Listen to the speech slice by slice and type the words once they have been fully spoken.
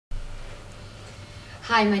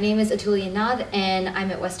Hi, my name is Athulya Nath, and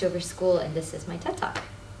I'm at Westover School, and this is my TED Talk.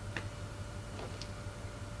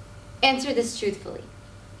 Answer this truthfully.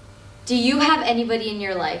 Do you have anybody in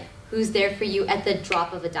your life who's there for you at the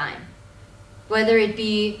drop of a dime? Whether it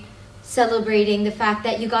be celebrating the fact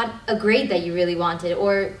that you got a grade that you really wanted,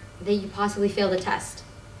 or that you possibly failed a test.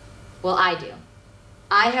 Well, I do.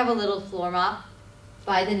 I have a little floor mop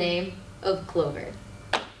by the name of Clover.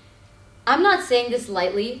 I'm not saying this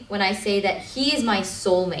lightly when I say that he is my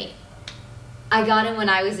soulmate. I got him when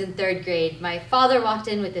I was in 3rd grade. My father walked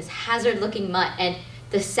in with this hazard-looking mutt, and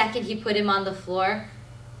the second he put him on the floor,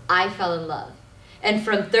 I fell in love. And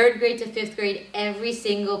from 3rd grade to 5th grade, every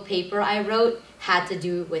single paper I wrote had to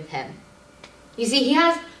do with him. You see, he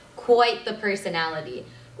has quite the personality.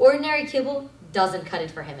 Ordinary kibble doesn't cut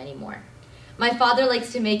it for him anymore. My father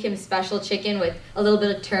likes to make him special chicken with a little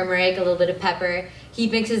bit of turmeric, a little bit of pepper. He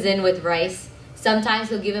mixes in with rice. Sometimes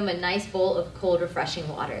he'll give him a nice bowl of cold, refreshing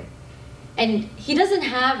water. And he doesn't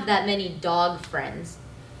have that many dog friends.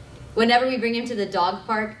 Whenever we bring him to the dog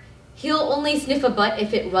park, he'll only sniff a butt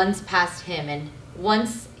if it runs past him. And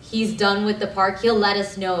once he's done with the park, he'll let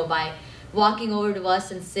us know by walking over to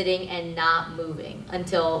us and sitting and not moving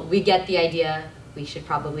until we get the idea we should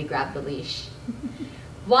probably grab the leash.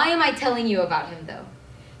 Why am I telling you about him though?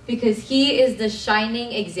 Because he is the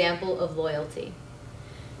shining example of loyalty.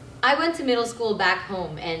 I went to middle school back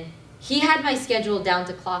home, and he had my schedule down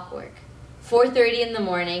to clockwork. 4:30 in the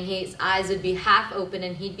morning, his eyes would be half open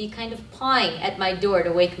and he'd be kind of pawing at my door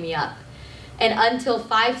to wake me up. And until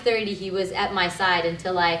 5:30, he was at my side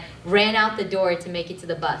until I ran out the door to make it to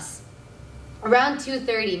the bus. Around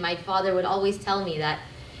 2:30, my father would always tell me that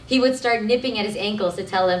he would start nipping at his ankles to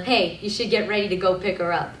tell him, hey, you should get ready to go pick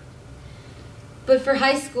her up. But for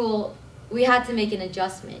high school, we had to make an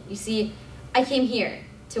adjustment. You see, I came here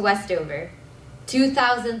to Westover,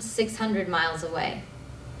 2,600 miles away.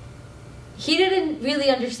 He didn't really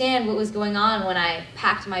understand what was going on when I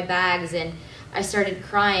packed my bags and I started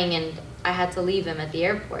crying and I had to leave him at the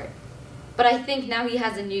airport. But I think now he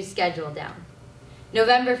has a new schedule down.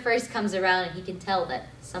 November 1st comes around and he can tell that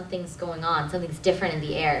something's going on, something's different in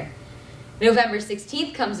the air. November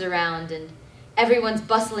 16th comes around and everyone's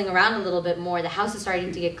bustling around a little bit more. The house is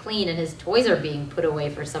starting to get clean and his toys are being put away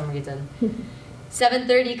for some reason.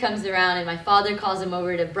 7:30 comes around and my father calls him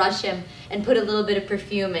over to brush him and put a little bit of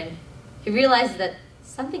perfume, and he realizes that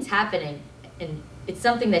something's happening and it's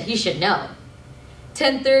something that he should know.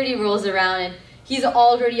 10:30 rolls around and he's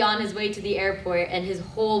already on his way to the airport and his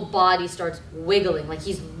whole body starts wiggling like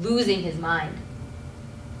he's losing his mind.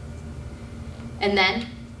 And then,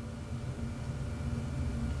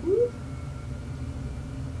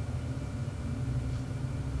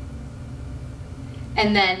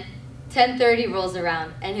 and then 10:30 rolls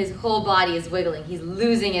around and his whole body is wiggling. He's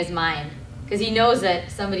losing his mind because he knows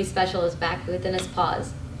that somebody special is back within his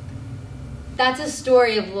paws. That's a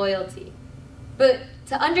story of loyalty. But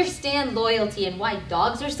to understand loyalty and why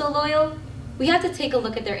dogs are so loyal, we have to take a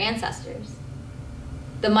look at their ancestors.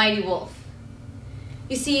 The mighty wolf.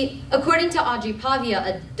 You see, according to Audrey Pavia,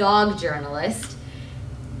 a dog journalist,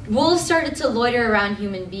 wolves started to loiter around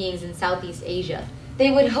human beings in Southeast Asia.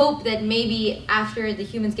 They would hope that maybe after the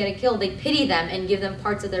humans get killed, they'd pity them and give them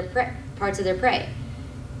parts of their prey.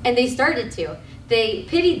 And they started to. They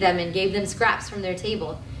pitied them and gave them scraps from their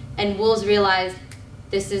table. And wolves realized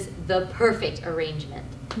this is the perfect arrangement.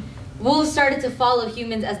 Wolves started to follow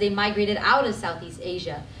humans as they migrated out of Southeast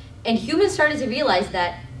Asia. And humans started to realize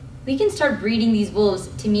that we can start breeding these wolves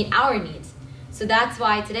to meet our needs. So that's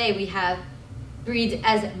why today we have breeds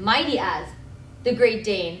as mighty as the Great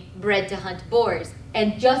Dane, bred to hunt boars,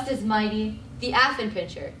 and just as mighty, the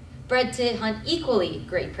Affenpinscher, bred to hunt equally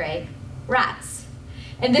great prey, rats.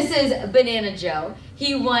 And this is Banana Joe.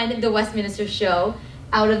 He won the Westminster show.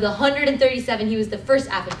 Out of the 137, he was the first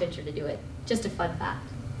Affenpinscher to do it. Just a fun fact.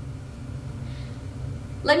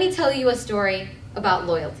 Let me tell you a story about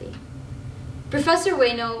loyalty. Professor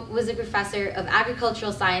Ueno was a professor of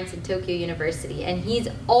agricultural science in Tokyo University, and he's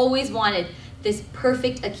always wanted this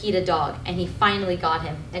perfect Akita dog, and he finally got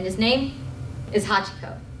him. And his name is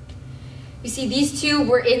Hachiko. You see, these two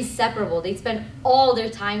were inseparable. They'd spend all their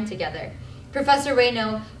time together. Professor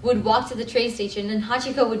Ueno would walk to the train station and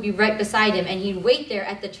Hachiko would be right beside him, and he'd wait there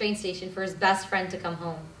at the train station for his best friend to come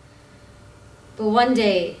home. But one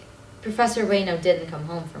day, Professor Ueno didn't come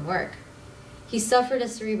home from work. He suffered a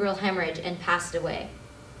cerebral hemorrhage and passed away.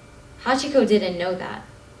 Hachiko didn't know that,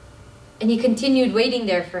 and he continued waiting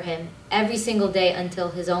there for him every single day until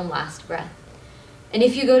his own last breath. And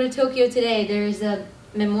if you go to Tokyo today, there is a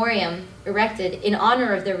memoriam erected in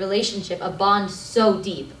honor of their relationship, a bond so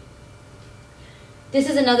deep. This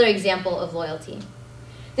is another example of loyalty.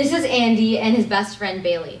 This is Andy and his best friend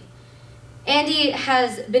Bailey. Andy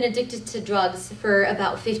has been addicted to drugs for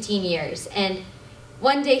about 15 years, and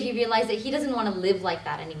one day he realized that he doesn't want to live like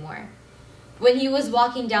that anymore. When he was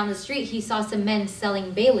walking down the street, he saw some men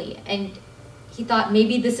selling Bailey, and he thought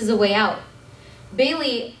maybe this is a way out.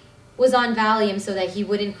 Bailey was on Valium so that he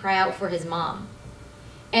wouldn't cry out for his mom.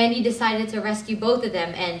 Andy decided to rescue both of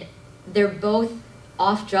them, and they're both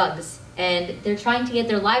off drugs, and they're trying to get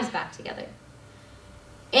their lives back together.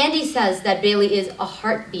 Andy says that Bailey is a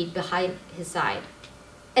heartbeat behind his side,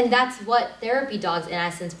 and that's what therapy dogs in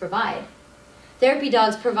essence provide. Therapy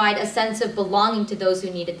dogs provide a sense of belonging to those who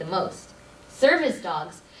need it the most. Service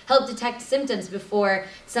dogs help detect symptoms before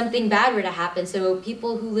something bad were to happen so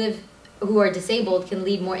people who are disabled can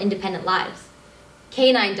lead more independent lives.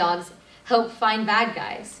 Canine dogs help find bad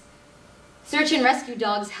guys. Search and rescue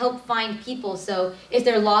dogs help find people, so if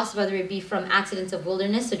they're lost, whether it be from accidents of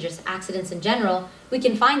wilderness or just accidents in general, we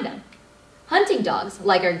can find them. Hunting dogs,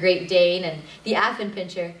 like our Great Dane and the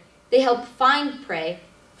Affenpinscher, they help find prey,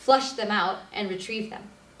 flush them out, and retrieve them.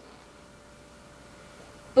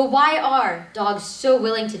 But why are dogs so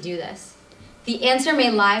willing to do this? The answer may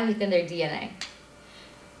lie within their DNA.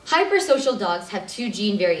 Hypersocial dogs have two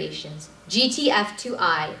gene variations,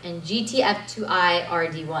 GTF2I and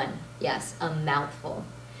GTF2I-RD1. Yes, a mouthful.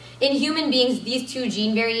 In human beings, these two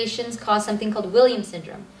gene variations cause something called Williams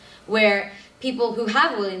syndrome, where people who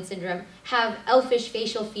have Williams syndrome have elfish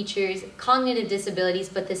facial features, cognitive disabilities,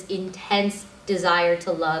 but this intense desire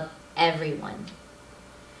to love everyone.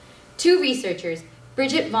 Two researchers,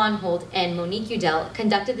 Bridget Von Holt and Monique Udell,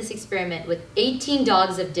 conducted this experiment with 18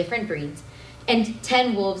 dogs of different breeds and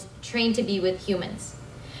 10 wolves trained to be with humans.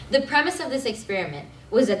 The premise of this experiment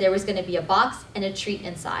was that there was going to be a box and a treat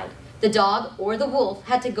inside. The dog or the wolf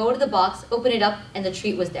had to go to the box, open it up, and the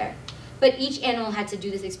treat was there. But each animal had to do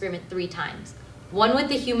this experiment 3 times. One with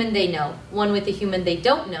the human they know, one with the human they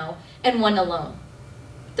don't know, and one alone.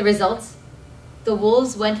 The results? The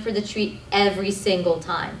wolves went for the treat every single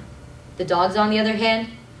time. The dogs, on the other hand,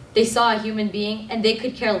 they saw a human being and they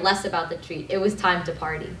could care less about the treat. It was time to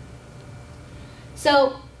party.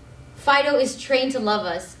 So, Fido is trained to love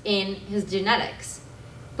us in his genetics.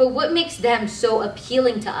 But what makes them so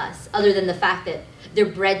appealing to us, other than the fact that they're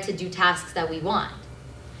bred to do tasks that we want?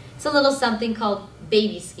 It's a little something called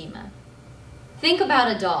baby schema. Think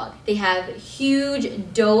about a dog. They have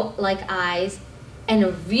huge doe-like eyes and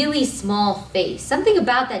a really small face. Something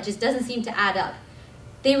about that just doesn't seem to add up.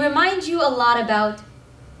 They remind you a lot about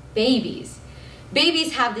babies.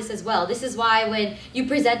 Babies have this as well. This is why when you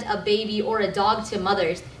present a baby or a dog to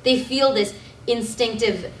mothers, they feel this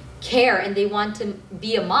instinctive care and they want to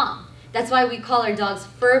be a mom. That's why we call our dogs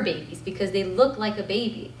fur babies, because they look like a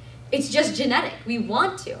baby. It's just genetic. We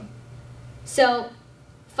want to. So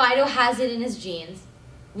Fido has it in his genes.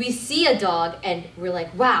 We see a dog and we're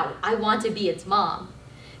like, wow, I want to be its mom.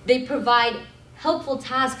 They provide helpful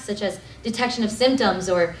tasks such as detection of symptoms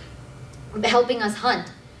or helping us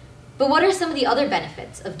hunt. But what are some of the other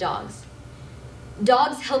benefits of dogs?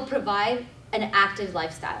 Dogs help provide an active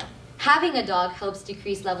lifestyle. Having a dog helps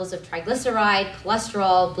decrease levels of triglyceride,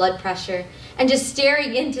 cholesterol, blood pressure, and just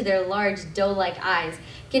staring into their large doe-like eyes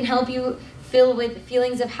can help you fill with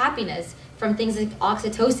feelings of happiness from things like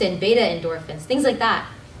oxytocin, beta endorphins, things like that.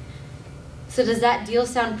 So does that deal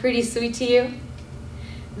sound pretty sweet to you?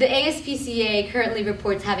 The ASPCA currently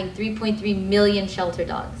reports having 3.3 million shelter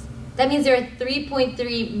dogs. That means there are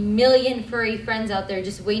 3.3 million furry friends out there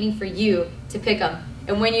just waiting for you to pick them.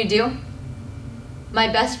 And when you do, my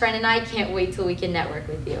best friend and I can't wait till we can network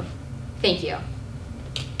with you. Thank you.